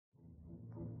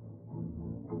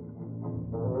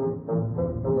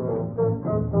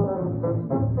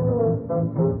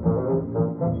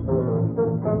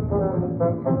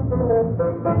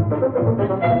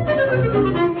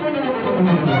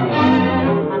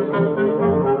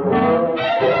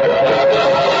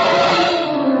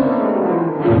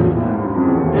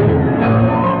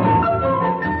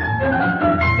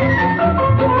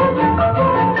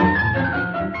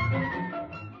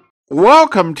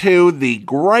Welcome to the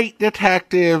Great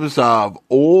Detectives of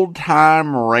Old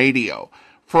Time Radio.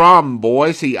 From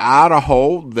Boise,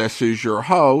 Idaho, this is your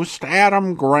host,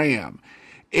 Adam Graham.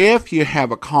 If you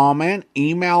have a comment,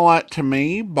 email it to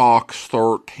me,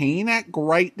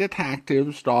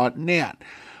 box13@greatdetectives.net.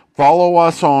 Follow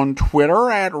us on Twitter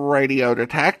at Radio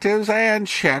Detectives and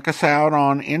check us out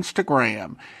on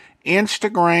Instagram,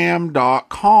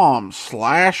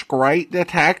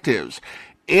 instagram.com/greatdetectives.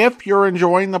 If you're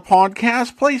enjoying the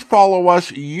podcast, please follow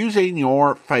us using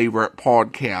your favorite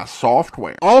podcast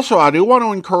software. Also, I do want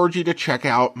to encourage you to check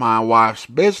out my wife's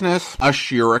business,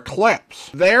 Ashira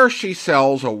Clips. There she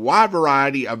sells a wide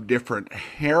variety of different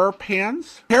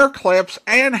hairpins, hair clips,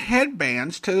 and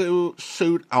headbands to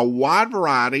suit a wide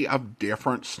variety of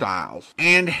different styles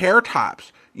and hair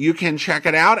types. You can check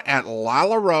it out at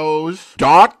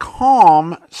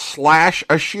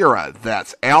lilarose.com/Ashira.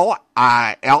 That's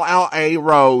LILLA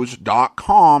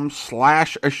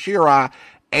rose.com/Ashira,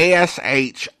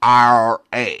 ASHIRA.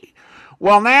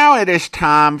 Well, now it is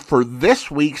time for this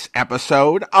week's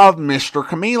episode of Mr.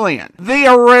 Chameleon.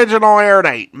 The original air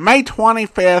date, May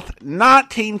 25th,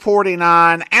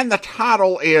 1949, and the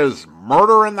title is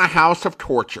Murder in the House of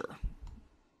Torture.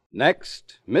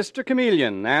 Next, Mr.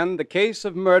 Chameleon and the case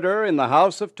of murder in the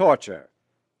House of Torture.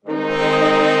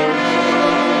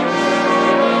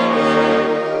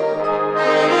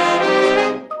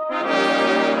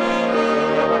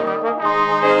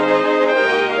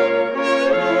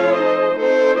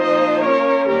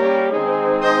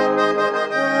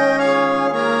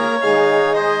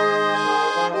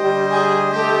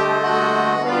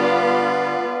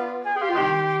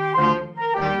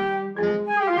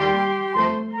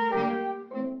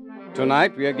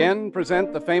 Tonight, we again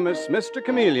present the famous Mr.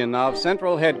 Chameleon of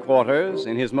Central Headquarters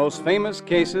in his most famous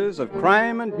cases of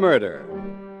crime and murder.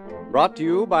 Brought to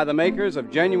you by the makers of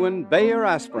genuine Bayer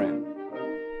aspirin.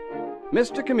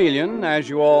 Mr. Chameleon, as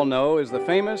you all know, is the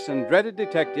famous and dreaded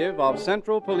detective of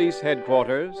Central Police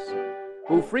Headquarters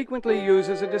who frequently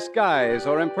uses a disguise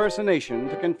or impersonation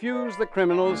to confuse the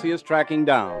criminals he is tracking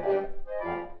down.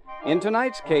 In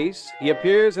tonight's case, he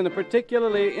appears in a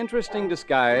particularly interesting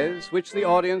disguise which the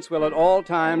audience will at all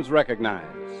times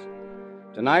recognize.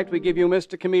 Tonight we give you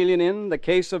Mr. Chameleon in the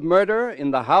case of murder in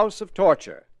the House of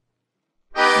Torture.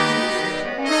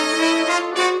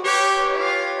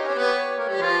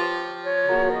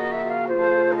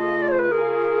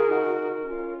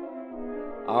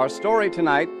 Our story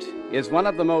tonight is one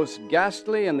of the most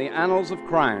ghastly in the annals of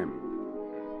crime.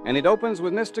 And it opens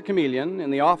with Mr. Chameleon in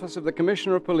the office of the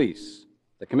Commissioner of Police.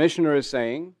 The Commissioner is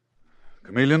saying,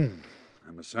 Chameleon,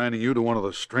 I'm assigning you to one of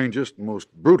the strangest and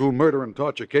most brutal murder and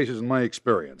torture cases in my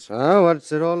experience. Oh,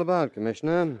 what's it all about,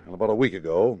 Commissioner? Well, about a week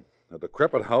ago, a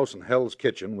decrepit house in Hell's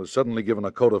Kitchen was suddenly given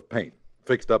a coat of paint,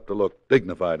 fixed up to look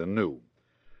dignified and new.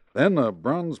 Then a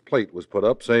bronze plate was put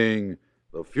up saying,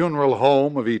 "The Funeral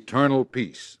Home of Eternal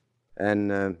Peace."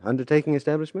 An undertaking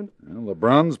establishment? Well, the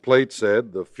bronze plate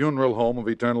said, "The Funeral Home of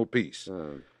Eternal Peace."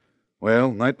 Oh.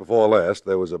 Well, night before last,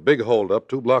 there was a big holdup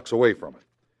 2 blocks away from it.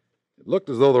 It looked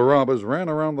as though the robbers ran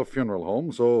around the funeral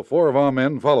home, so 4 of our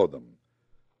men followed them.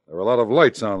 There were a lot of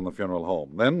lights on in the funeral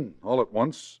home. Then, all at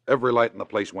once, every light in the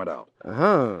place went out.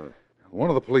 Uh-huh. One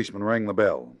of the policemen rang the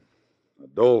bell. A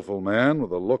doleful man with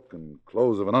the look and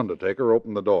clothes of an undertaker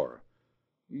opened the door.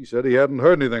 He said he hadn't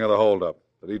heard anything of the holdup,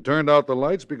 that he turned out the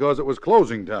lights because it was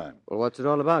closing time. Well, what's it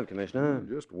all about, Commissioner?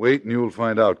 Just wait and you'll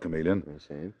find out, Chameleon. I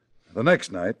see. The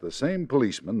next night, the same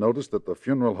policeman noticed that the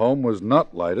funeral home was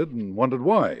not lighted and wondered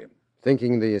why.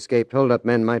 Thinking the escaped hold-up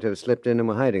men might have slipped in and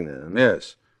were hiding there.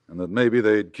 Yes, and that maybe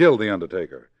they'd killed the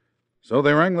undertaker. So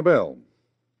they rang the bell.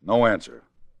 No answer.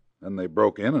 Then they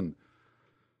broke in and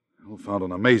found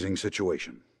an amazing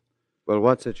situation. Well,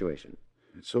 what situation?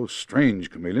 It's so strange,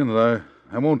 Chameleon, that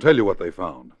I won't tell you what they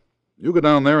found. You go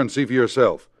down there and see for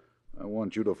yourself. I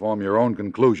want you to form your own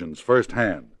conclusions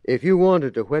firsthand. If you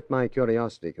wanted to whet my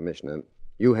curiosity, Commissioner,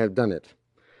 you have done it.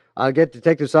 I'll get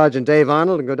Detective Sergeant Dave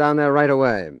Arnold and go down there right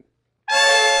away.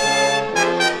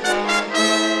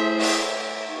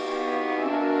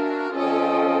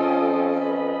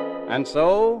 And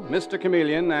so, Mr.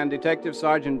 Chameleon and Detective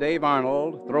Sergeant Dave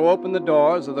Arnold throw open the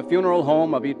doors of the Funeral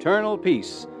Home of Eternal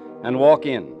Peace and walk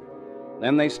in.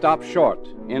 Then they stop short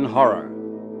in horror.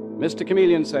 Mr.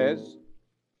 Chameleon says,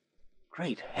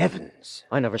 Great heavens.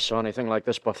 I never saw anything like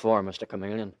this before, Mr.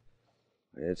 Chameleon.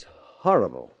 It's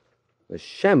horrible. The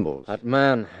shambles. That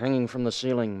man hanging from the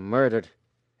ceiling, murdered.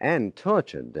 And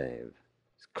tortured, Dave.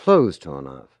 His clothes torn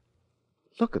off.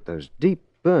 Look at those deep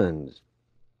burns.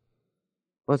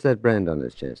 What's that brand on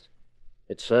his chest?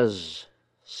 It says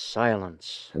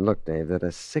silence. And look, Dave, there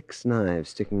are 6 knives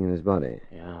sticking in his body.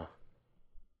 Yeah.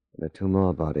 There are 2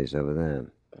 more bodies over there.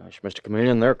 Gosh, Mr.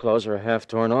 Chameleon, their clothes are half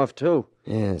torn off, too.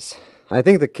 Yes. I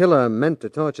think the killer meant to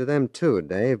torture them, too,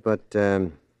 Dave, but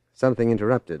something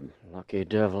interrupted. Lucky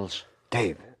devils.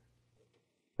 Dave,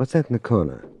 what's that in the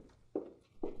corner?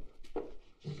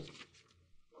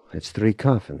 It's 3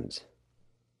 coffins.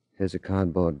 Here's a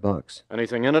cardboard box.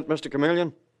 Anything in it, Mr.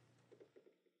 Chameleon?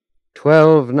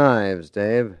 12 knives,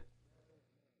 Dave.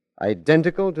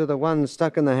 Identical to the one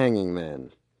stuck in the hanging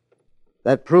man.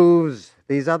 That proves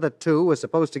these other 2 were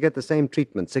supposed to get the same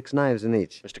treatment, 6 knives in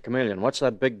each. Mr. Chameleon, what's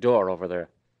that big door over there?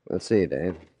 Let's see,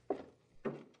 Dave.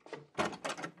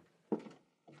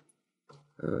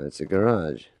 Oh, it's a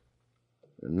garage.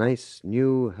 A nice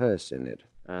new hearse in it.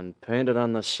 And painted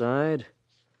on the side,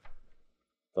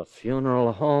 the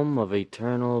funeral home of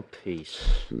eternal peace.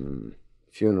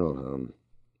 Funeral home.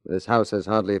 This house has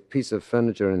hardly a piece of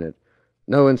furniture in it.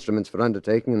 No instruments for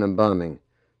undertaking and embalming.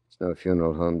 It's no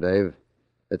funeral home, Dave.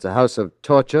 It's a house of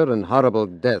torture and horrible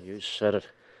death. You said it.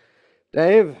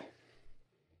 Dave,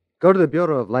 go to the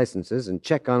Bureau of Licenses and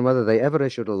check on whether they ever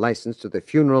issued a license to the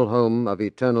funeral home of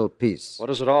eternal peace. What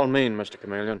does it all mean, Mr.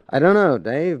 Chameleon? I don't know,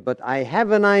 Dave, but I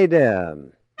have an idea.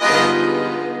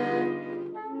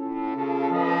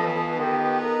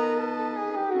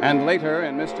 And later,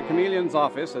 in Mr. Chameleon's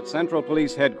office at Central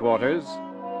Police Headquarters,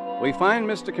 we find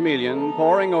Mr. Chameleon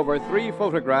poring over 3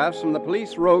 photographs from the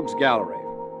police rogues gallery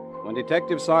when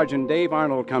Detective Sergeant Dave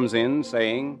Arnold comes in,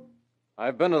 saying,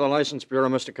 I've been to the License Bureau,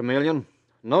 Mr. Chameleon.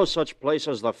 No such place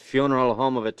as the funeral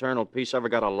home of eternal peace ever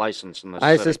got a license in the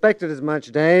I city. suspected as much,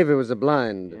 Dave. It was a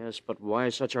blind. Yes, but why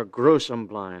such a gruesome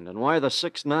blind? And why the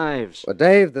 6 knives? Well,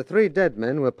 Dave, the 3 dead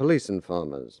men were police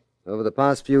informers. Over the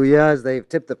past few years, they've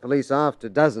tipped the police off to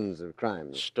dozens of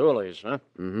crimes. Stoolies, huh?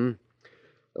 Mm-hmm.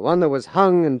 The one that was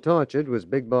hung and tortured was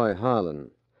Big Boy Harlan.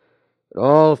 It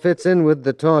all fits in with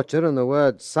the torture and the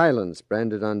word silence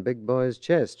branded on Big Boy's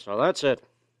chest. So that's it.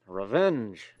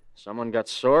 Revenge. Someone got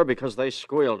sore because they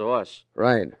squealed to us.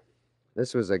 Right.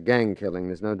 This was a gang killing,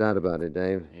 there's no doubt about it,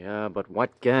 Dave. Yeah, but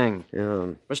what gang?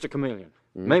 Yeah. Mr. Chameleon,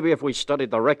 maybe if we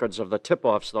studied the records of the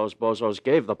tip-offs those bozos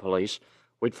gave the police,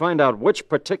 we'd find out which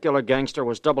particular gangster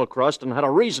was double-crossed and had a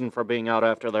reason for being out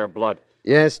after their blood.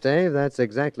 Yes, Dave, that's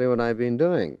exactly what I've been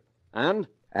doing. And?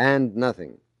 And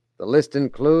nothing. The list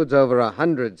includes over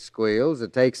 100 squeals.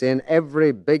 It takes in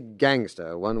every big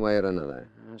gangster, one way or another.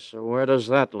 So where does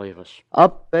that leave us?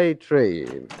 Up a tree.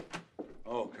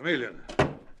 Oh, Chameleon.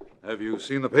 Have you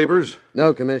seen the papers?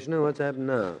 No, Commissioner. What's happened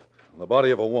now? The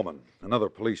body of a woman, another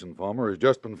police informer, has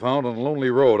just been found on a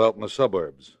lonely road out in the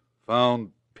suburbs.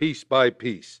 Found piece by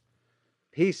piece.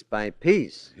 Piece by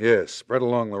piece? Yes, spread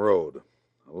along the road.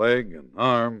 A leg, an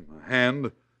arm, a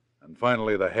hand, and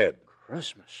finally the head.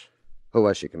 Christmas. Who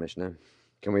was she, Commissioner?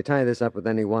 Can we tie this up with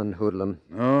any one hoodlum?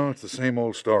 No, it's the same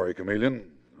old story,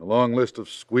 Chameleon. A long list of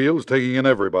squeals taking in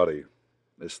everybody.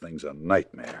 This thing's a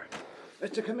nightmare.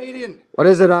 Mr. Chameleon, What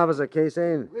is it, Officer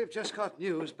Casey? we've just got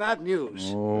news, bad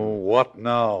news. Oh, what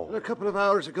now? A couple of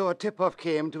hours ago, a tip-off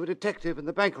came to a detective in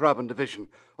the bank robbing division,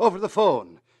 over the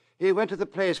phone. He went to the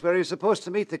place where he was supposed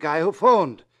to meet the guy who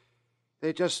phoned.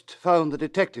 They just found the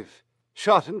detective,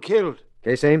 shot and killed.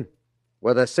 Casey,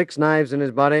 were there 6 knives in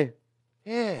his body?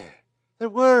 Yeah, there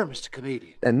were, Mr.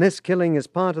 Chameleon. Then this killing is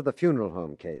part of the funeral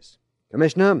home case.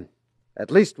 Commissioner,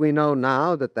 at least we know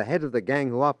now that the head of the gang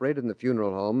who operated in the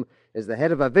funeral home is the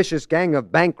head of a vicious gang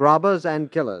of bank robbers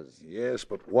and killers. Yes,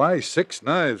 but why 6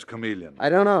 knives, Chameleon? I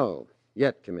don't know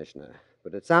yet, Commissioner,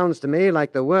 but it sounds to me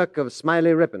like the work of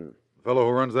Smiley Rippin. The fellow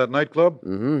who runs that nightclub?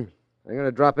 Mm-hmm. I'm going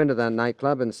to drop into that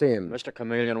nightclub and see him. Mr.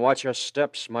 Chameleon, watch your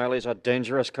steps. Smiley's a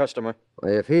dangerous customer.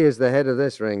 Well, if he is the head of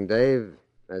this ring, Dave,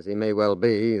 as he may well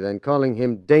be, then calling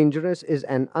him dangerous is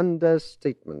an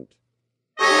understatement.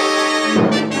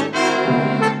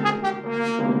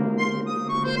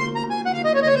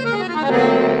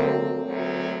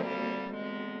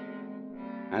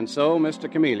 And so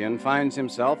Mr. Chameleon finds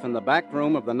himself in the back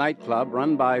room of the nightclub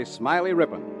run by Smiley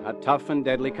Rippin, a tough and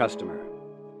deadly customer.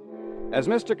 As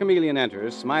Mr. Chameleon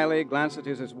enters, Smiley glances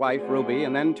at his wife, Ruby,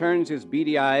 and then turns his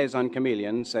beady eyes on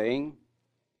Chameleon, saying,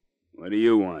 What do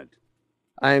you want?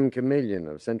 I'm Chameleon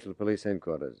of Central Police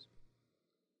Headquarters.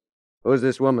 Who's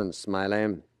this woman,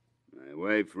 Smiley? My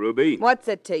wife, Ruby. What's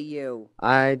it to you?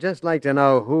 I'd just like to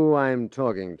know who I'm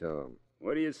talking to.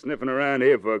 What are you sniffing around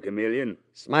here for, Chameleon?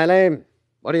 Smiley,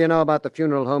 what do you know about the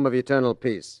funeral home of eternal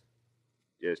peace?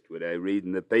 Just what I read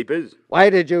in the papers. Why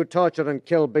did you torture and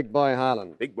kill Big Boy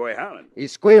Harlan? Big Boy Holland. He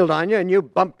squealed on you and you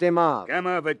bumped him off. Come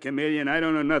off it, Chameleon. I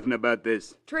don't know nothing about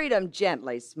this. Treat him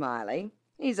gently, Smiley.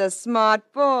 He's a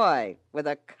smart boy with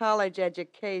a college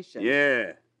education.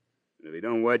 Yeah. If he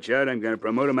don't watch out, I'm going to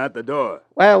promote him out the door.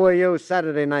 Where were you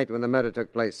Saturday night when the murder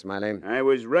took place, Smiley? I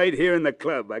was right here in the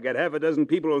club. I got half a dozen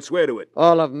people who'll swear to it.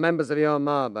 All of members of your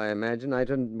mob, I imagine. I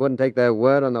wouldn't take their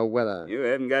word on the weather. You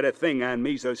haven't got a thing on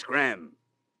me, so scram.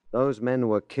 Those men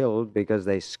were killed because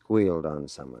they squealed on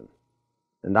someone.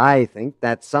 And I think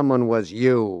that someone was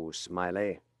you,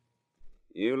 Smiley.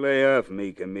 You lay off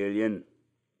me, Chameleon.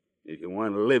 If you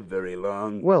want to live very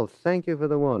long. Well, thank you for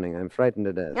the warning. I'm frightened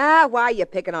to death. Why are you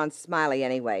picking on Smiley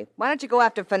anyway? Why don't you go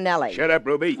after Finelli? Shut up,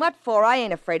 Ruby. What for? I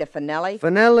ain't afraid of Finelli.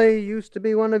 Finelli used to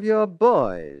be one of your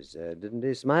boys, didn't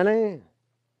he, Smiley?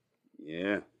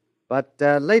 Yeah. But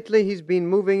lately he's been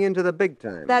moving into the big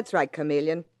time. That's right,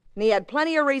 Chameleon. And he had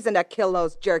plenty of reason to kill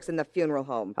those jerks in the funeral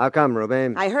home. How come,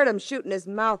 Ruby? I heard him shooting his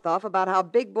mouth off about how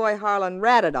Big Boy Harlan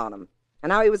ratted on him,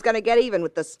 and how he was going to get even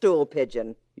with the stool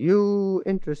pigeon. You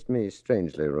interest me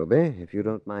strangely, Ruby. If you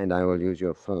don't mind, I will use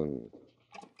your phone.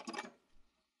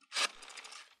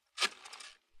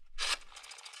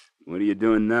 What are you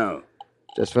doing now?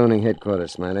 Just phoning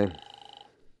headquarters, Smiley.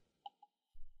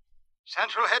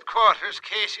 Central headquarters,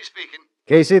 Casey speaking.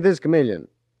 Casey, this is Chameleon.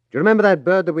 Do you remember that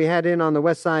bird that we had in on the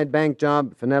West Side Bank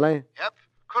job, Finelli? Yep.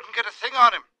 Couldn't get a thing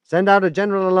on him. Send out a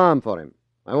general alarm for him.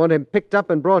 I want him picked up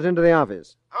and brought into the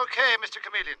office. Okay, Mr.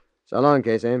 Chameleon. So long,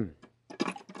 Casey.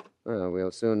 Well,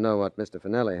 we'll soon know what Mr.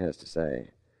 Finelli has to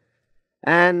say.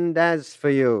 And as for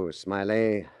you,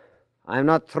 Smiley, I'm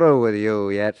not through with you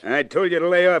yet. I told you to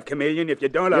lay off, Chameleon. If you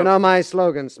don't, You know my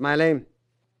slogan, Smiley.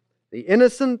 The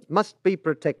innocent must be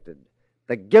protected.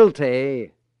 The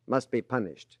guilty must be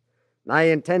punished. And I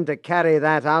intend to carry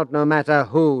that out no matter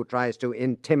who tries to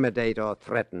intimidate or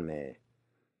threaten me.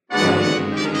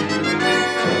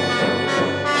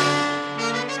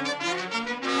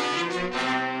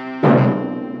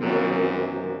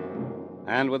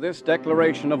 And with this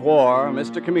declaration of war,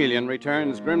 Mr. Chameleon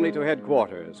returns grimly to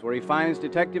headquarters, where he finds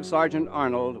Detective Sergeant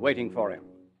Arnold waiting for him.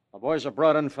 The boys have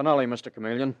brought in Finelli, Mr.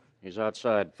 Chameleon. He's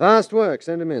outside. Fast work.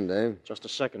 Send him in, Dave. Just a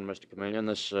second, Mr. Chameleon.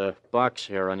 This box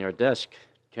here on your desk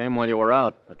came while you were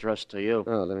out, addressed to you.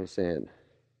 Oh, let me see it.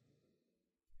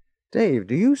 Dave,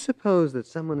 do you suppose that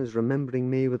someone is remembering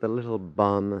me with a little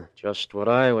bomb? Just what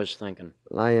I was thinking.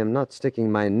 Well, I am not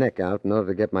sticking my neck out in order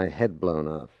to get my head blown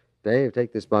off. Dave,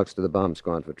 take this box to the bomb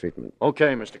squad for treatment.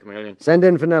 Okay, Mr. Chameleon. Send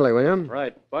in Finelli, will you?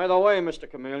 Right. By the way, Mr.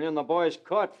 Chameleon, the boys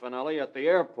caught Finelli at the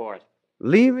airport.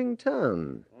 Leaving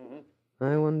town?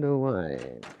 I wonder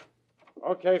why.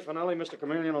 Okay, Finelli, Mr.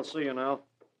 Chameleon, I'll see you now.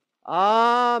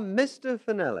 Ah, Mr.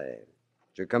 Finelli.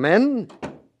 Did you come in?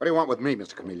 What do you want with me,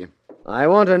 Mr. Chameleon? I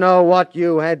want to know what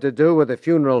you had to do with the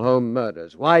funeral home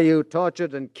murders. Why you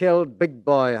tortured and killed Big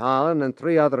Boy Harlan and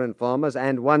 3 other informers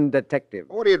and 1 detective.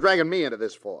 What are you dragging me into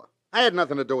this for? I had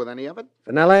nothing to do with any of it.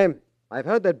 Finelli, I've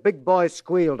heard that Big Boy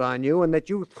squealed on you and that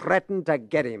you threatened to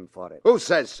get him for it. Who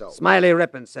says so? Smiley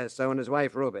Rippin says so and his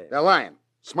wife Ruby. They're lying.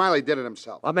 Smiley did it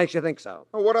himself. What makes you think so?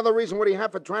 Well, what other reason would he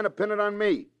have for trying to pin it on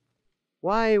me?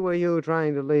 Why were you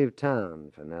trying to leave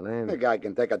town, Finelli? The guy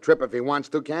can take a trip if he wants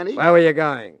to, can't he? Where were you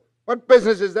going? What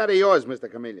business is that of yours, Mr.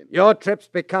 Chameleon? Your trips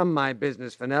become my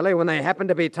business, Finelli, when they happen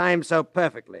to be timed so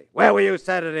perfectly. Where were you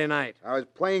Saturday night? I was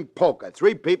playing poker.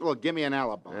 3 people will give me an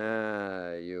alibi.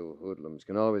 Ah, you hoodlums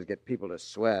can always get people to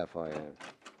swear for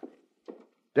you.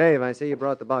 Dave, I see you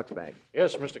brought the box back.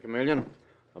 Yes, Mr. Chameleon.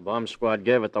 The bomb squad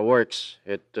gave it the works.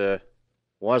 It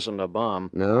wasn't a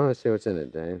bomb. No, I see what's in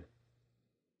it, Dave.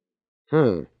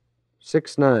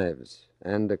 6 knives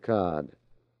and a card.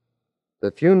 The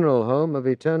funeral home of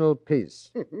eternal peace.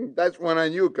 That's one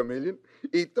on you, Chameleon.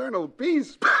 Eternal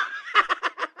peace.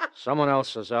 Someone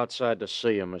else is outside to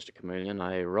see you, Mr. Chameleon.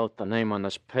 I wrote the name on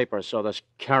this paper so this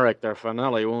character,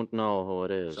 Finelli, won't know who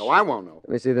it is. So I won't know. Let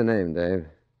me see the name, Dave.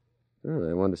 Oh,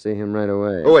 I want to see him right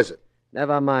away. Who is it?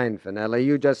 Never mind, Finelli.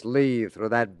 You just leave through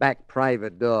that back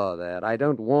private door there. I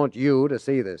don't want you to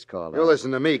see this caller. You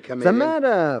listen to me, What's the Chameleon.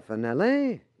 matter,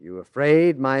 Finelli? You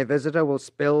afraid my visitor will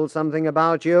spill something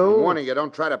about you? I'm warning you,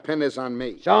 don't try to pin this on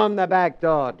me. Show him the back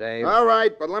door, Dave. All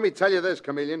right, but let me tell you this,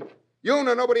 Chameleon. You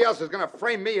nor nobody else is going to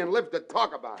frame me and live to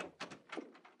talk about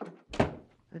it.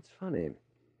 That's funny.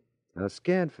 How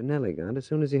scared Finelli got as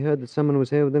soon as he heard that someone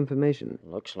was here with information.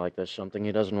 Looks like there's something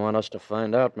he doesn't want us to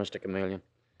find out, Mr. Chameleon.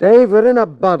 Dave, we're in a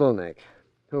bottleneck.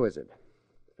 Who is it?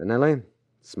 Vanelli?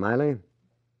 Smiley?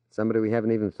 Somebody we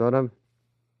haven't even thought of?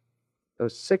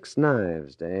 Those 6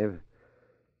 knives, Dave.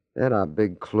 They're our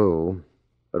big clue.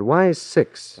 But why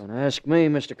 6? Don't ask me,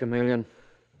 Mr. Chameleon.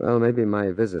 Well, maybe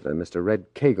my visitor, Mr.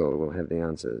 Red Cagle, will have the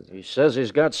answers. He says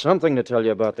he's got something to tell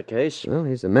you about the case. Well,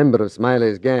 he's a member of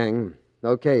Smiley's gang.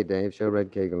 Okay, Dave, show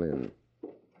Red Cagle in.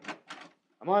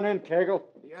 Come on in, Cagle.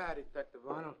 Yeah, Detective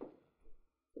Arnold.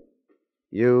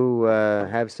 You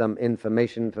have some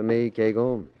information for me,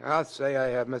 Cagle? I'll say I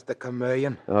have, Mr.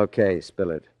 Chameleon. Okay,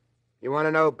 spill it. You want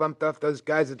to know who bumped off those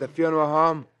guys at the funeral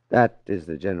home? That is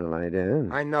the general idea.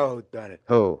 I know who done it.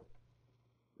 Who?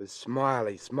 It was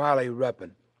Smiley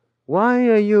Rippin. Why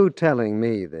are you telling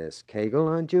me this, Cagle?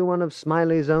 Aren't you one of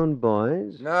Smiley's own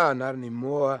boys? No, not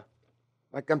anymore.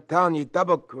 Like I'm telling you,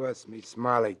 double-crossed me,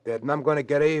 Smiley did, and I'm going to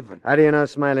get even. How do you know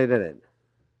Smiley did it?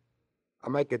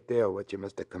 I'll make a deal with you,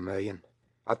 Mr. Chameleon.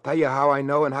 I'll tell you how I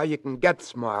know and how you can get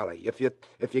Smiley, if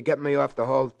you get me off the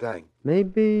whole thing.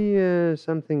 Maybe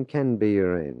something can be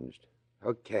arranged.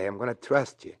 Okay, I'm going to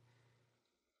trust you.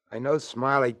 I know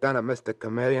Smiley done it, Mr.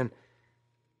 Chameleon,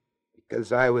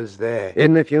 because I was there.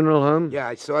 In the funeral home? Yeah,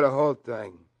 I saw the whole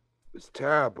thing. It was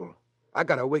terrible. I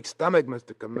got a weak stomach,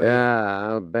 Mr. Chameleon. Yeah,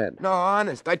 I'll bet. No,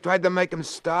 honest, I tried to make him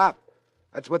stop.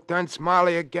 That's what turned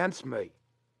Smiley against me.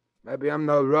 Maybe I'm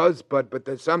no rosebud, but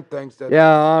there's some things that...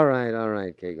 Yeah, all right,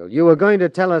 Cagle. You were going to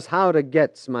tell us how to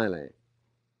get Smiley.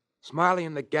 Smiley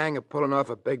and the gang are pulling off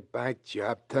a big bank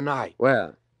job tonight.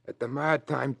 Where? At the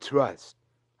Maritime Trust.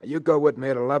 Now, you go with me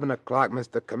at 11 o'clock,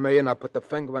 Mr. Chameleon. I'll put the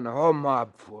finger on the whole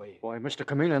mob for you. Boy, Mr.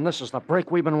 Chameleon, this is the break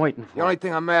we've been waiting for. The only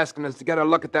thing I'm asking is to get a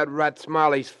look at that rat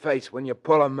Smiley's face when you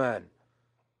pull him in.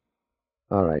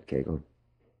 All right, Cagle.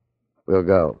 We'll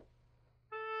go.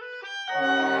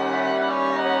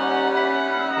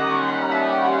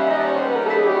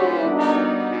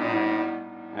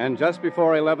 And just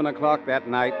before 11 o'clock that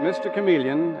night, Mr.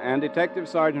 Chameleon and Detective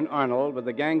Sergeant Arnold with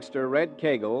the gangster Red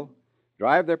Cagle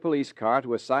drive their police car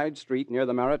to a side street near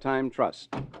the Maritime Trust.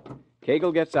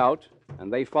 Cagle gets out,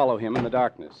 and they follow him in the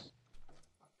darkness.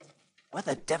 Where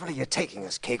the devil are you taking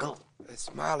us, Cagle?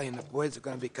 Smiley and the boys are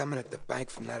going to be coming at the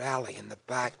bank from that alley in the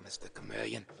back, Mr.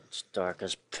 Chameleon. It's dark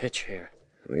as pitch here.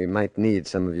 We might need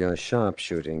some of your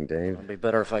sharpshooting, Dave. It'd be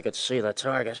better if I could see the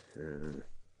target.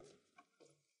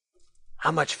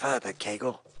 How much further,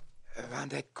 Cagle? Around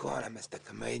that corner, Mr.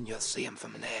 Chameleon. You'll see him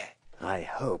from there. I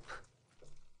hope.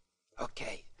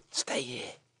 Okay, stay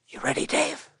here. You ready,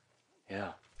 Dave?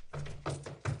 Yeah.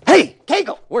 Hey,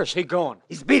 Cagle! Where's he going?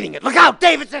 He's beating it. Look out,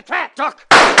 Dave! It's a trap! Duck!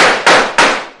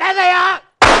 There they are!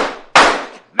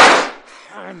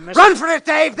 Run for it,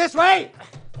 Dave! This way!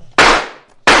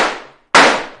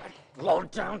 Low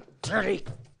down, dirty,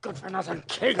 good-for-nothing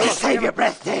Cagle. Save your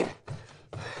breath, Dave.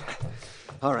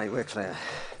 All right, we're clear.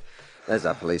 There's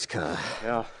our police car.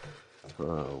 Yeah.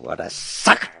 Oh, what a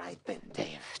Sucker I've been,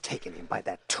 Dave. Taking him by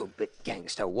that two-bit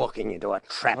gangster, walking into a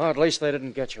trap. Well, at least they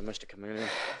didn't get you, Mr. Chameleon.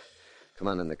 Come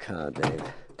on in the car, Dave.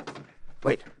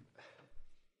 Wait.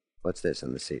 What's this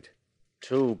on the seat?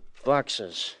 2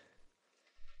 boxes.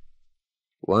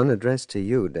 One addressed to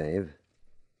you, Dave,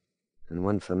 and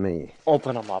one for me.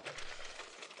 Open them up.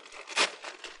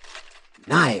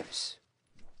 Knives.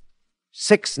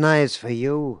 6 knives for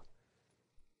you,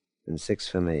 and 6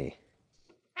 for me.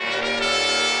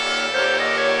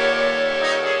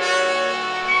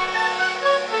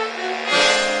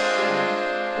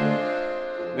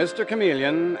 Mr.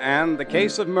 Chameleon and the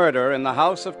case of murder in the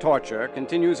House of Torture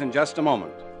continues in just a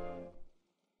moment.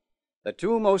 The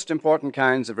 2 most important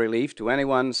kinds of relief to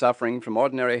anyone suffering from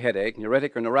ordinary headache,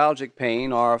 neuritic, or neuralgic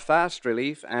pain are fast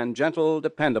relief and gentle,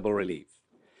 dependable relief.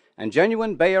 And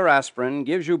genuine Bayer aspirin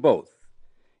gives you both.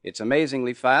 It's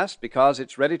amazingly fast because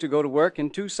it's ready to go to work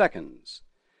in 2 seconds.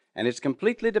 And it's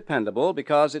completely dependable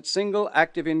because its single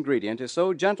active ingredient is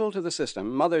so gentle to the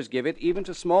system, mothers give it even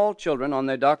to small children on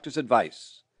their doctor's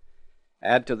advice.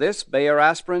 Add to this Bayer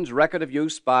aspirin's record of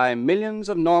use by millions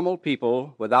of normal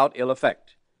people without ill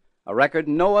effect, a record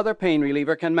no other pain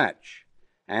reliever can match.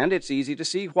 And it's easy to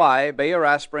see why Bayer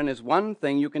aspirin is one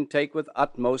thing you can take with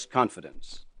utmost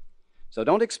confidence. So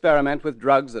don't experiment with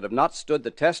drugs that have not stood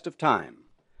the test of time.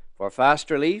 For fast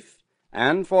relief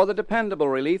and for the dependable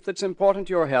relief that's important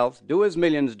to your health, do as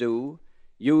millions do.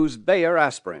 Use Bayer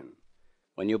aspirin.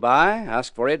 When you buy,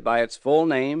 ask for it by its full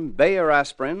name, Bayer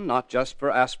aspirin, not just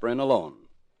for aspirin alone.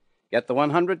 Get the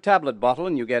 100-tablet bottle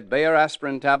and you get Bayer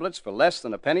aspirin tablets for less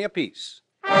than a penny apiece.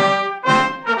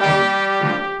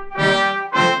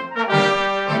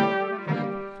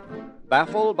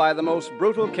 Baffled by the most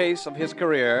brutal case of his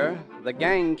career, the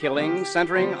gang killing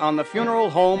centering on the funeral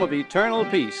home of eternal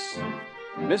peace,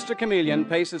 Mr. Chameleon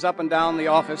paces up and down the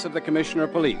office of the Commissioner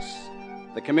of Police.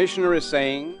 The Commissioner is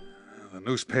saying, The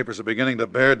newspapers are beginning to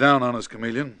bear down on us,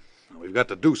 Chameleon. We've got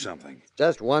to do something.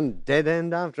 Just one dead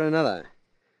end after another.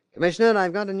 Commissioner,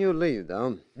 I've got a new lead,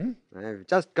 though. I've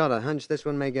just got a hunch this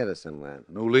one may get us somewhere.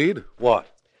 New lead? What?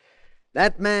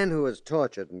 That man who was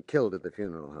tortured and killed at the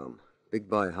funeral home, Big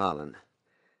Boy Harlan.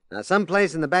 Now,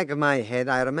 someplace in the back of my head,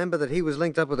 I remember that he was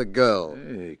linked up with a girl.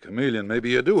 Hey, Chameleon,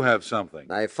 maybe you do have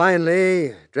something. I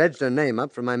finally dredged her name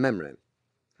up from my memory.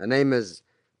 Her name is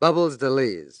Bubbles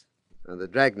DeLees. Now, the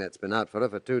dragnet's been out for her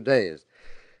for 2 days.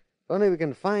 If only we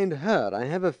can find her, I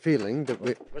have a feeling that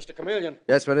we... Mr. Chameleon.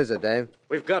 Yes, what is it, Dave?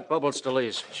 We've got Bubbles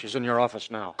DeLees. She's in your office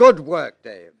now. Good work,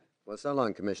 Dave. Well, so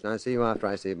long, Commissioner. I'll see you after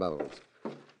I see Bubbles.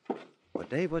 Well,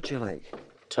 Dave, what's she like?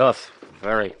 Tough.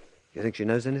 Very. You think she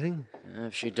knows anything?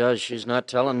 If she does, she's not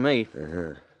telling me.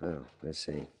 Uh-huh. Well, let's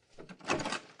see.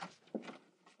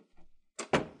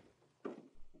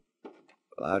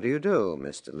 Well, how do you do,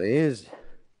 Mr. Lees?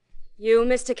 You,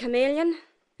 Mr. Chameleon?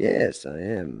 Yes, I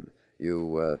am.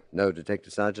 You know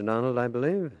Detective Sergeant Arnold, I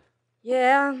believe?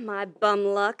 Yeah, my bum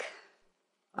luck.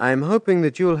 I'm hoping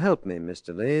that you'll help me,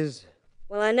 Mr. Lees.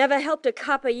 Well, I never helped a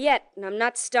copper yet, and I'm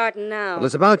not starting now. Well,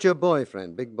 it's about your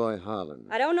boyfriend, Big Boy Harlan.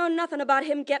 I don't know nothing about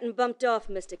him getting bumped off,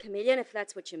 Mr. Chameleon, if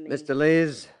that's what you mean. Mr.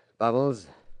 Lees, Bubbles,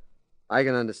 I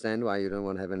can understand why you don't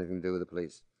want to have anything to do with the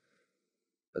police.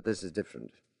 But this is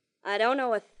different. I don't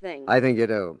know a thing. I think you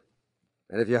do.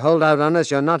 And if you hold out on us,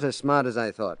 you're not as smart as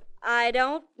I thought. I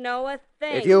don't know a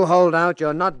thing. If you hold out,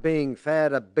 you're not being fair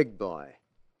to Big Boy.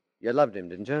 You loved him,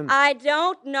 didn't you? I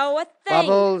don't know a thing.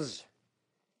 Bubbles,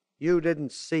 you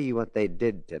didn't see what they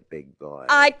did to Big Boy.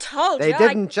 I told you. They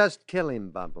didn't just kill him,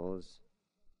 Bubbles.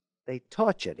 They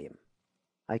tortured him.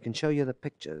 I can show you the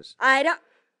pictures. I don't...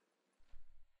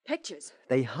 Pictures?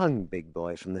 They hung Big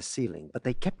Boy from the ceiling, but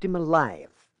they kept him alive.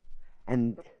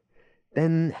 And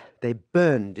then they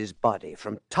burned his body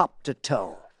from top to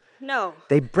toe. No.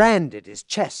 They branded his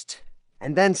chest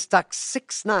and then stuck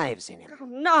 6 knives in him. Oh,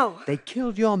 no. They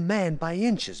killed your man by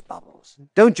inches, Bubbles.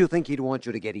 Don't you think he'd want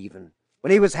you to get even?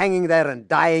 When he was hanging there and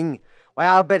dying, why,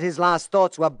 I'll bet his last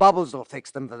thoughts were Bubbles will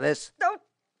fix them for this.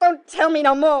 Don't tell me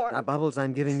no more. Now, Bubbles,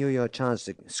 I'm giving you your chance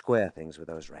to square things with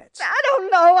those rats. I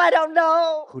don't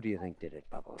know. Who do you think did it,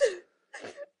 Bubbles?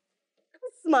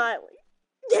 Smiley.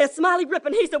 Yeah, Smiley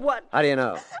Rippin', he's the one. How do you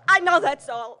know? I know that's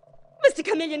all. Mr.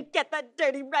 Chameleon, get that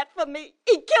dirty rat for me.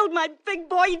 He killed my big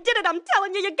boy. He did it. I'm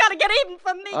telling you, you gotta get even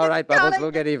for me. All right, Bubbles,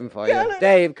 we'll get even for you.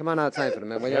 Dave, come on outside for a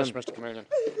minute, will you? Yes, Mr. Chameleon.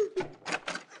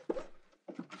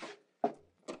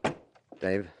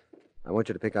 Dave, I want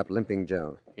you to pick up Limping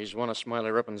Joe. He's one of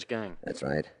Smiley Rippin's gang. That's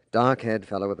right. Dark-haired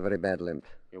fellow with a very bad limp.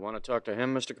 You want to talk to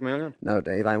him, Mr. Chameleon? No,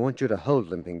 Dave, I want you to hold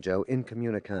Limping Joe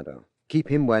incommunicado. Keep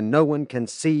him where no one can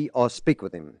see or speak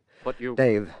with him. But you...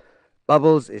 Dave,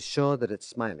 Bubbles is sure that it's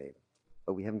Smiley,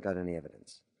 but we haven't got any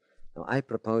evidence. Now, I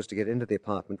propose to get into the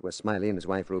apartment where Smiley and his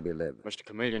wife Ruby live. Mr.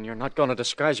 Chameleon, you're not going to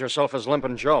disguise yourself as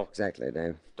Limpin' Joe. Exactly,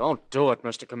 Dave. Don't do it,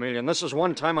 Mr. Chameleon. This is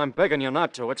one time I'm begging you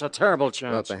not to. It's a terrible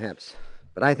chance. Well, perhaps.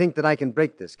 But I think that I can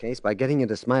break this case by getting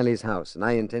into Smiley's house, and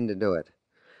I intend to do it.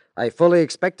 I fully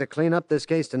expect to clean up this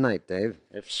case tonight, Dave.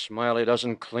 If Smiley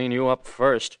doesn't clean you up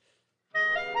first.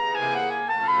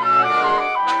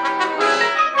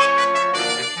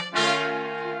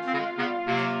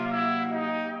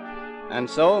 And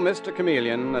so Mr.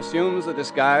 Chameleon assumes the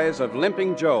disguise of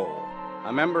Limping Joe,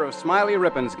 a member of Smiley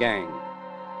Rippin's gang.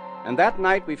 And that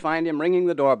night we find him ringing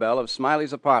the doorbell of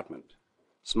Smiley's apartment.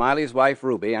 Smiley's wife,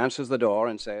 Ruby, answers the door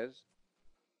and says,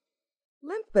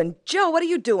 Limpin' Joe, what are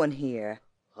you doing here?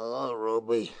 Hello,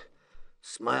 Ruby.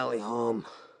 Smiley home.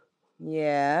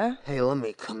 Yeah? Hey, let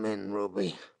me come in,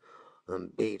 Ruby.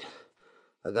 I'm beat.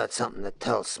 I got something to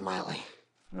tell Smiley.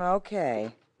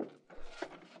 Okay.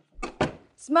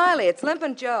 Smiley, it's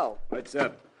Limpin' Joe. What's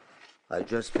up? I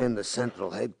just been to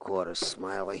Central Headquarters,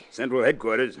 Smiley. Central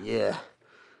Headquarters? Yeah.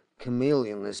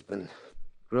 Chameleon has been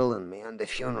grilling me on the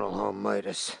funeral home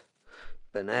murders.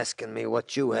 Been asking me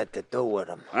what you had to do with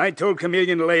him. I told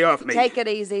Chameleon to lay off me. Take it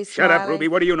easy, Smiley. Shut up, Ruby.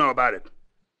 What do you know about it?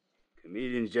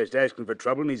 Chameleon's just asking for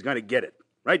trouble, and he's going to get it.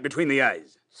 Right between the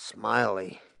eyes.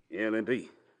 Smiley. Yeah, Limpy?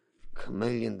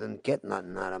 Chameleon didn't get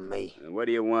nothing out of me. What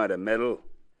do you want, a medal?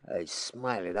 Hey,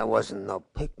 Smiley, that wasn't no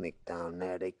picnic down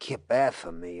there. They kept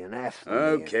after me and after me.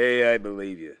 Okay, I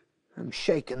believe you. I'm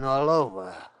shaking all over.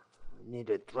 I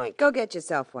need a drink. Go get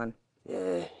yourself one.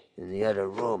 Yeah, in the other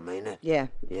room, ain't it? Yeah.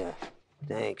 Yeah,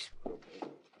 thanks.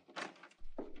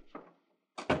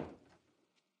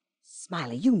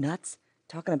 Smiley, you nuts.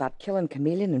 Talking about killing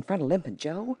Chameleon in front of Limpin'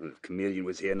 Joe? Well, if Chameleon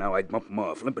was here now, I'd bump him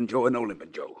off. Limpin' Joe or no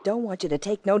Limpin' Joe. Don't want you to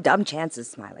take no dumb chances,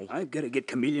 Smiley. I've got to get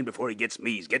Chameleon before he gets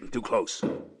me. He's getting too close.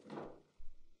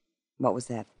 What was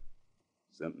that?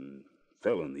 Something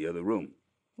fell in the other room.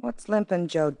 What's Limpin'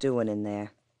 Joe doing in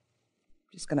there?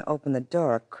 Just gonna open the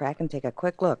door a crack and take a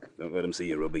quick look. Don't let him see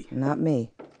you, Ruby. Not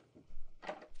me.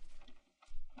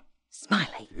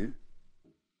 Smiley. Huh?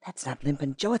 That's not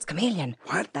Limpin' Joe, it's Chameleon.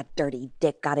 What? That dirty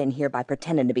dick got in here by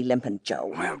pretending to be Limpin'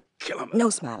 Joe. Well, kill him. No,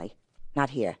 Smiley.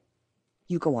 Not here.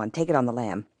 You go on, take it on the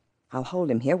lam. I'll hold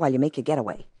him here while you make your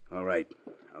getaway. All right.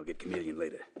 I'll get Chameleon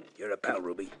later. You're a pal,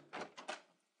 Ruby.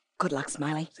 Good luck,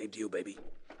 Smiley. Same to you, baby.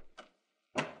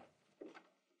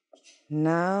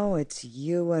 Now it's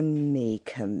you and me,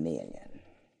 Chameleon.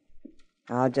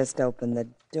 I'll just open the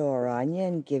door on you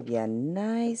and give you a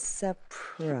nice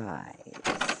surprise.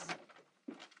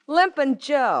 Limpin'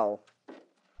 Joe.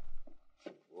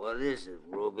 What is it,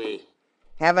 Ruby?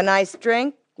 Have a nice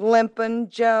drink, Limpin'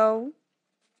 Joe.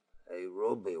 Hey,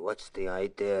 Ruby, what's the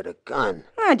idea of the gun?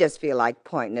 I just feel like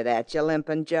pointing it at you,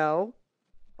 Limpin' Joe.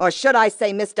 Or should I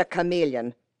say Mr.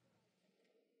 Chameleon?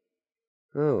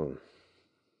 Oh.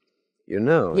 You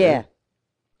know, Yeah. eh?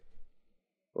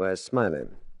 Where's Smiley?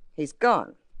 He's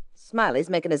gone. Smiley's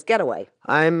making his getaway.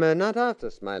 I'm not after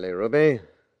Smiley, Ruby.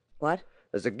 What?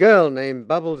 There's a girl named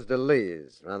Bubbles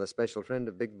DeLees, rather special friend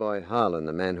of Big Boy Harlan,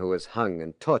 the man who was hung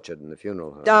and tortured in the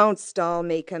funeral home. Don't stall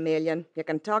me, Chameleon. You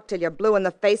can talk till you're blue in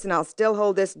the face, and I'll still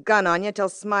hold this gun on you till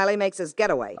Smiley makes his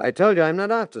getaway. I told you I'm not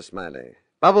after Smiley.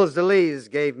 Bubbles DeLees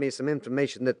gave me some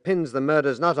information that pins the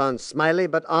murders not on Smiley,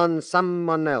 but on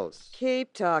someone else.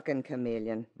 Keep talking,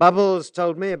 Chameleon. Bubbles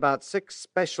told me about 6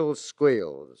 special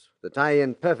squeals that tie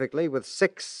in perfectly with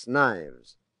 6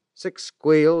 knives. 6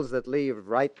 squeals that lead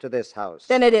right to this house.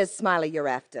 Then it is Smiley you're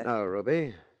after. No,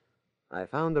 Ruby. I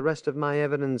found the rest of my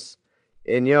evidence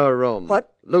in your room.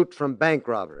 What? Loot from bank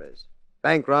robberies.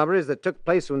 Bank robberies that took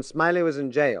place when Smiley was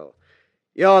in jail.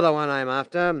 You're the one I'm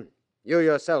after. You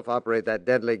yourself operate that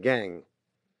deadly gang.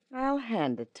 I'll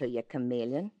hand it to you,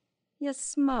 Chameleon. You're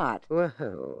smart.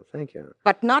 Well, thank you.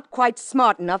 But not quite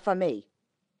smart enough for me.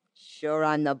 Sure,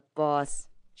 I'm the boss.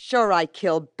 Sure, I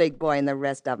killed Big Boy and the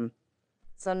rest of them.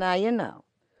 So now you know.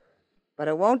 But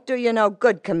it won't do you no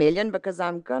good, Chameleon, because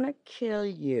I'm gonna kill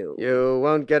you. You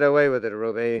won't get away with it,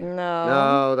 Ruby. No.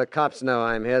 No, the cops know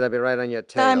I'm here. They'll be right on your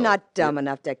tail. I'm not dumb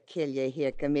enough to kill you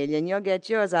here, Chameleon. You'll get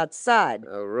yours outside.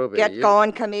 Oh, Ruby, Get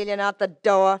going, Chameleon, out the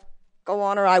door. Go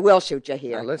on or I will shoot you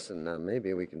here. Now, listen, now,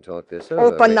 maybe we can talk this over.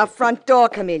 Open the front door,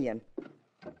 Chameleon.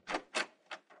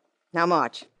 Now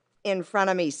march. In front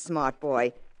of me, smart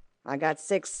boy. I got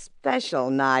 6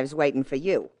 special knives waiting for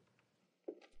you.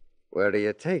 Where are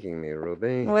you taking me,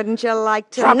 Ruby? Wouldn't you like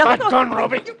to... Drop No. that gun,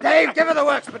 Ruby! Dave, give her the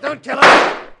works, but don't kill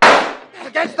her! It's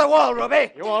against the wall,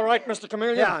 Ruby! You all right, Mr.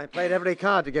 Chameleon? Yeah, I played every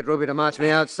card to get Ruby to march me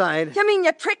outside. You mean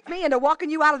you tricked me into walking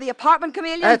you out of the apartment,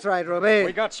 Chameleon? That's right, Ruby.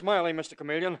 We got Smiley, Mr.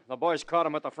 Chameleon. The boys caught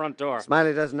him at the front door.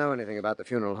 Smiley doesn't know anything about the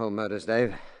funeral home murders,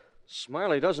 Dave.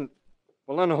 Smiley doesn't...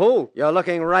 Well, then who? You're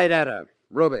looking right at her,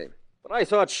 Ruby. But I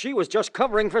thought she was just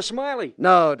covering for Smiley.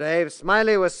 No, Dave.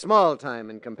 Smiley was small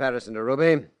time in comparison to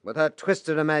Ruby, with her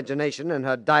twisted imagination and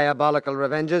her diabolical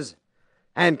revenges.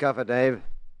 Handcuff her, Dave.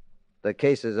 The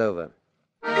case is over.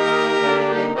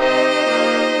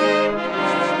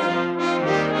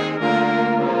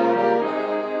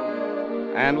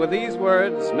 And with these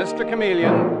words, Mr.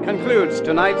 Chameleon concludes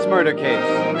tonight's murder case.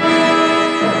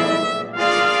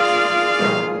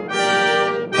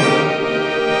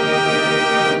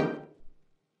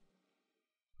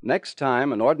 Next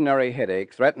time an ordinary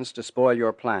headache threatens to spoil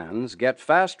your plans, get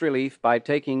fast relief by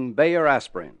taking Bayer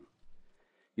aspirin.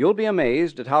 You'll be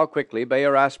amazed at how quickly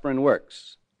Bayer aspirin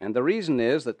works, and the reason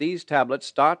is that these tablets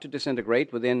start to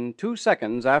disintegrate within 2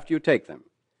 seconds after you take them.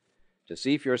 To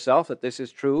see for yourself that this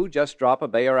is true, just drop a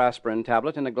Bayer aspirin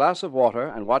tablet in a glass of water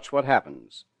and watch what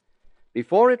happens.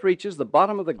 Before it reaches the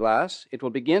bottom of the glass, it will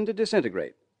begin to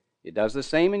disintegrate. It does the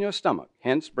same in your stomach,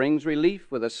 hence brings relief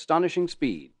with astonishing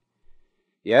speed.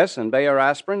 Yes, and Bayer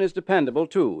aspirin is dependable,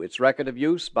 too. Its record of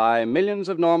use by millions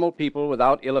of normal people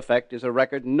without ill effect is a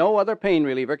record no other pain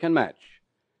reliever can match.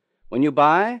 When you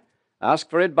buy,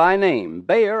 ask for it by name,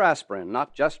 Bayer aspirin,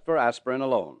 not just for aspirin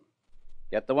alone.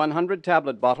 Get the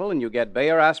 100-tablet bottle and you get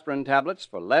Bayer aspirin tablets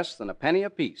for less than a penny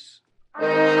apiece.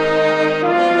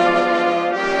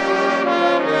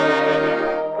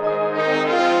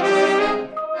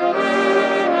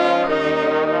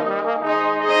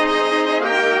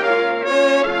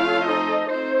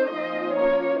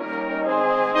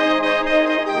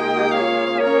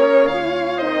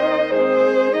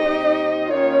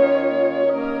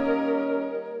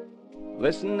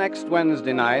 Listen next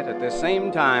Wednesday night at this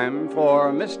same time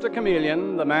for Mr.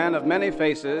 Chameleon, the man of many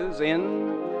faces, in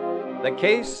The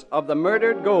Case of the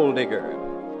Murdered Gold Digger.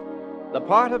 The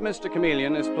part of Mr.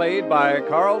 Chameleon is played by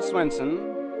Karl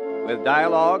Swenson, with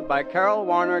dialogue by Carol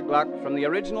Warner Gluck from the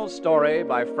original story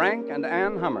by Frank and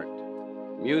Ann Hummert.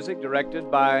 Music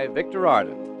directed by Victor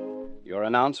Arden. Your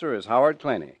announcer is Howard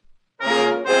Claney.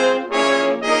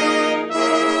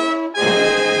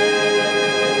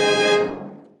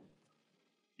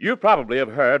 You probably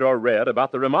have heard or read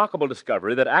about the remarkable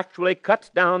discovery that actually cuts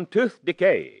down tooth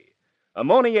decay,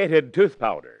 ammoniated tooth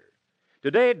powder.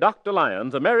 Today, Dr.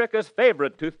 Lyons, America's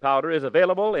favorite tooth powder, is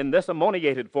available in this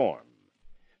ammoniated form.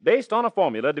 Based on a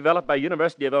formula developed by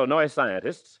University of Illinois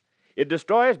scientists, it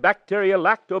destroys bacteria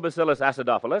Lactobacillus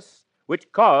acidophilus,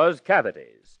 which cause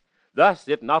cavities. Thus,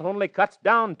 it not only cuts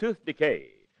down tooth decay,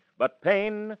 but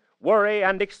pain, worry,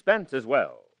 and expense as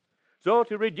well. So,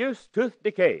 to reduce tooth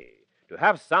decay, to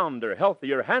have sounder,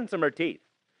 healthier, handsomer teeth,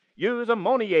 use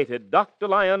ammoniated Dr.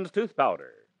 Lyons tooth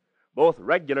powder. Both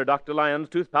regular Dr. Lyons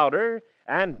tooth powder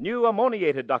and new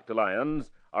ammoniated Dr. Lyons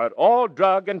are at all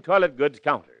drug and toilet goods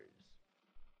counters.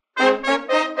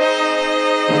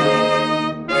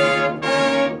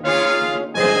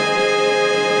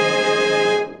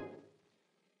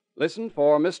 Listen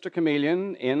for Mr.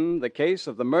 Chameleon in The Case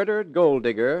of the Murdered Gold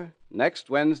Digger next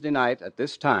Wednesday night at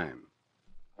this time.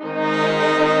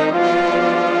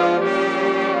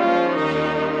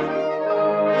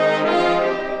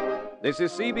 This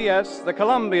is CBS, the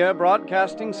Columbia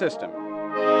Broadcasting System.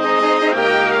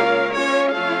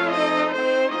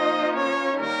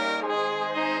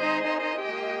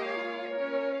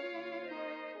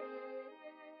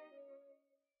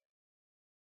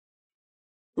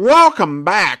 Welcome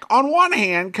back. On one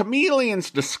hand,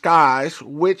 Chameleon's Disguise,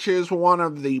 which is one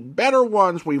of the better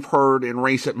ones we've heard in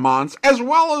recent months, as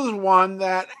well as one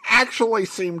that actually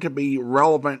seemed to be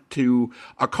relevant to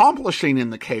accomplishing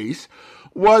in the case,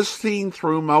 was seen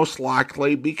through most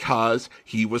likely because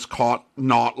he was caught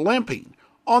not limping.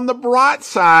 On the bright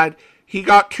side, he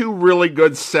got 2 really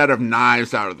good set of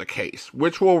knives out of the case,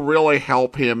 which will really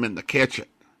help him in the kitchen.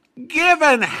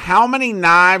 Given how many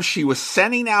knives she was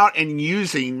sending out and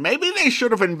using, maybe they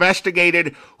should have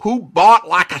investigated who bought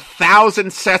like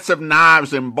 1,000 sets of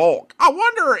knives in bulk. I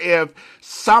wonder if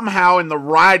somehow in the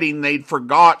writing they'd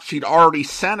forgot she'd already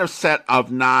sent a set of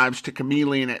knives to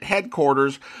Chameleon at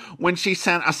headquarters when she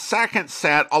sent a second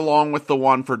set along with the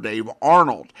one for Dave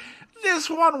Arnold.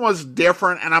 This one was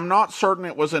different, and I'm not certain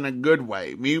it was in a good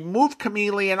way. We moved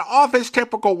Chameleon off his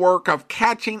typical work of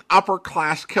catching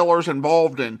upper-class killers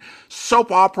involved in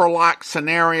soap opera-like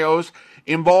scenarios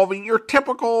involving your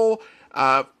typical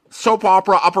soap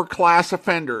opera upper-class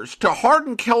offenders to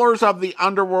hardened killers of the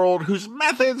underworld whose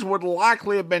methods would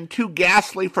likely have been too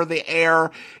ghastly for the air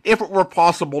if it were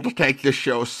possible to take this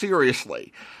show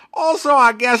seriously. Also,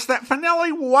 I guess that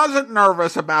Finelli wasn't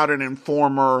nervous about an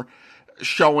informer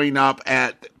showing up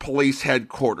at police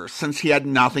headquarters, since he had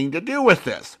nothing to do with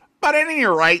this. But at any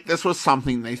rate, this was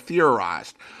something they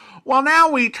theorized. Well, now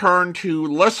we turn to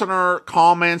listener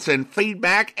comments and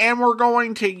feedback, and we're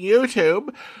going to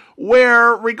YouTube,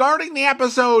 where regarding the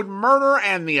episode Murder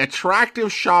and the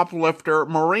Attractive Shoplifter,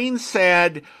 Maureen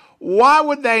said, "Why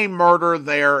would they murder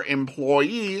their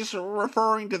employees?"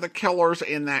 referring to the killers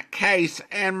in that case.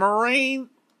 And Maureen,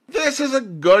 this is a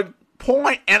good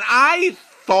point, and I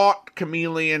thought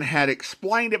Chameleon had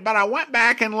explained it, but I went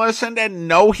back and listened, and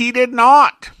no, he did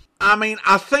not. I mean,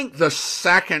 I think the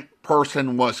second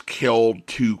person was killed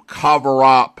to cover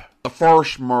up the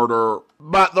first murder,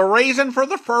 but the reason for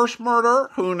the first murder,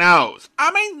 who knows?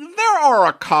 I mean, there are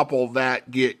a couple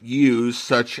that get used,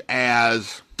 such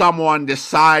as someone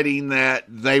deciding that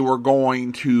they were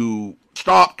going to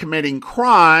stop committing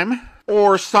crime,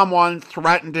 or someone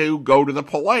threatened to go to the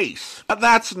police. But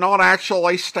that's not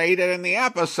actually stated in the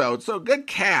episode, so good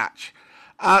catch.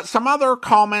 Some other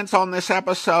comments on this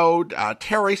episode.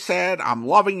 Terry said, "I'm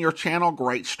loving your channel.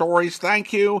 Great stories.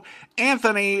 Thank you."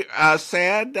 Anthony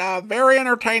said, "Very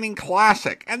entertaining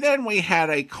classic." And then we had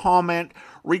a comment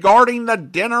regarding the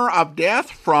Dinner of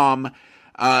Death from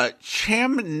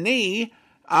Chimney.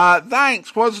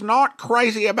 Thanks, was not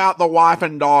crazy about the wife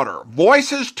and daughter.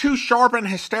 Voices too sharp and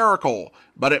hysterical,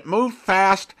 but it moved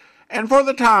fast, and for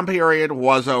the time period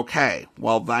was okay.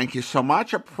 Well, thank you so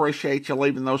much. Appreciate you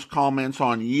leaving those comments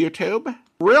on YouTube.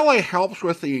 Really helps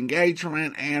with the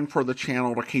engagement and for the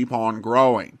channel to keep on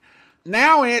growing.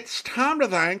 Now it's time to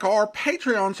thank our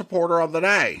Patreon supporter of the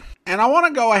day. And I want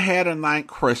to go ahead and thank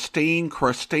Christine.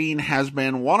 Christine has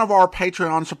been one of our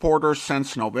Patreon supporters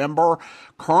since November,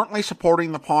 currently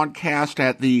supporting the podcast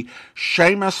at the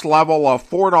Seamus level of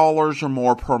 $4 or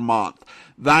more per month.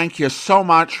 Thank you so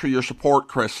much for your support,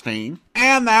 Christine.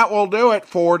 And that will do it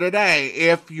for today.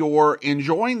 If you're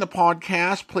enjoying the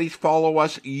podcast, please follow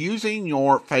us using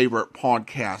your favorite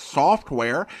podcast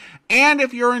software. And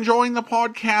if you're enjoying the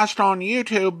podcast on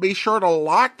YouTube, be sure to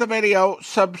like the video,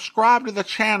 subscribe to the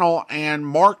channel, and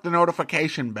mark the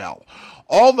notification bell.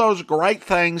 All those great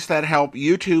things that help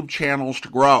YouTube channels to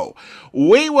grow.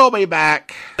 We will be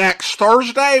back next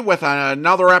Thursday with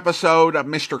another episode of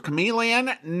Mr.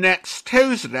 Chameleon. Next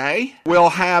Tuesday,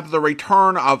 we'll have the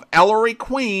return of Ellery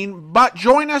Queen, but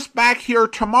join us back here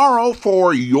tomorrow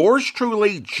for yours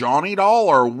truly, Johnny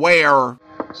Dollar, where...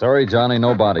 Sorry, Johnny,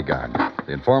 no bodyguard.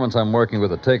 The informants I'm working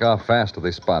with will take off fast if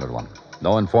they spotted one.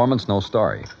 No informants, no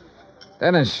story.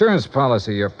 That insurance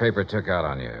policy your paper took out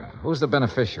on you, who's the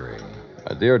beneficiary?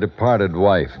 A dear departed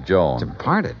wife, Joan.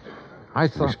 Departed? I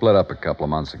thought... We split up a couple of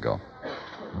months ago.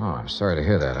 Oh, I'm sorry to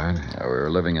hear that, Art. Yeah, we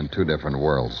were living in two different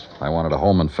worlds. I wanted a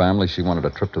home and family. She wanted a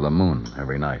trip to the moon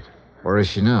every night. Where is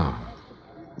she now?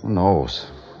 Who knows?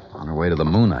 On her way to the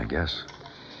moon, I guess.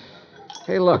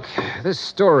 Hey, look, this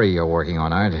story you're working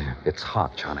on, Art. It's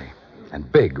hot, Johnny.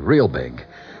 And big, real big.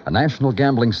 A national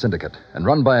gambling syndicate. And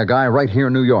run by a guy right here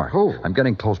in New York. Who? I'm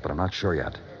getting close, but I'm not sure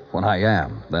yet. When I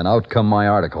am, then out come my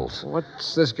articles.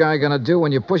 What's this guy gonna do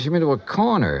when you push him into a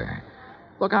corner?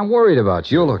 Look, I'm worried about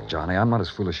you. You look, Johnny, I'm not as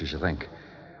foolish as you think.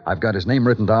 I've got his name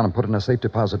written down and put in a safe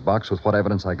deposit box with what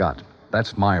evidence I got.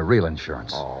 That's my real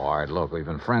insurance. Oh, Art, look, we've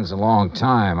been friends a long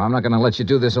time. I'm not gonna let you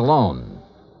do this alone.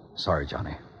 Sorry,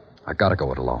 Johnny. I gotta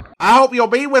go it alone. I hope you'll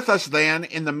be with us then.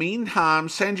 In the meantime,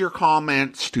 send your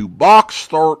comments to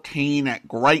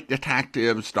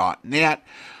box13@greatdetectives.net.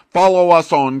 Follow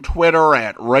us on Twitter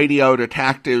at Radio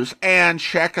Detectives and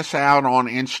check us out on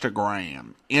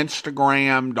Instagram.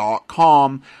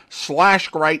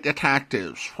 Instagram.com/Great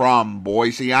Detectives. From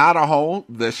Boise, Idaho,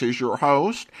 this is your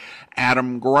host,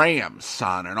 Adam Graham,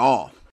 signing off.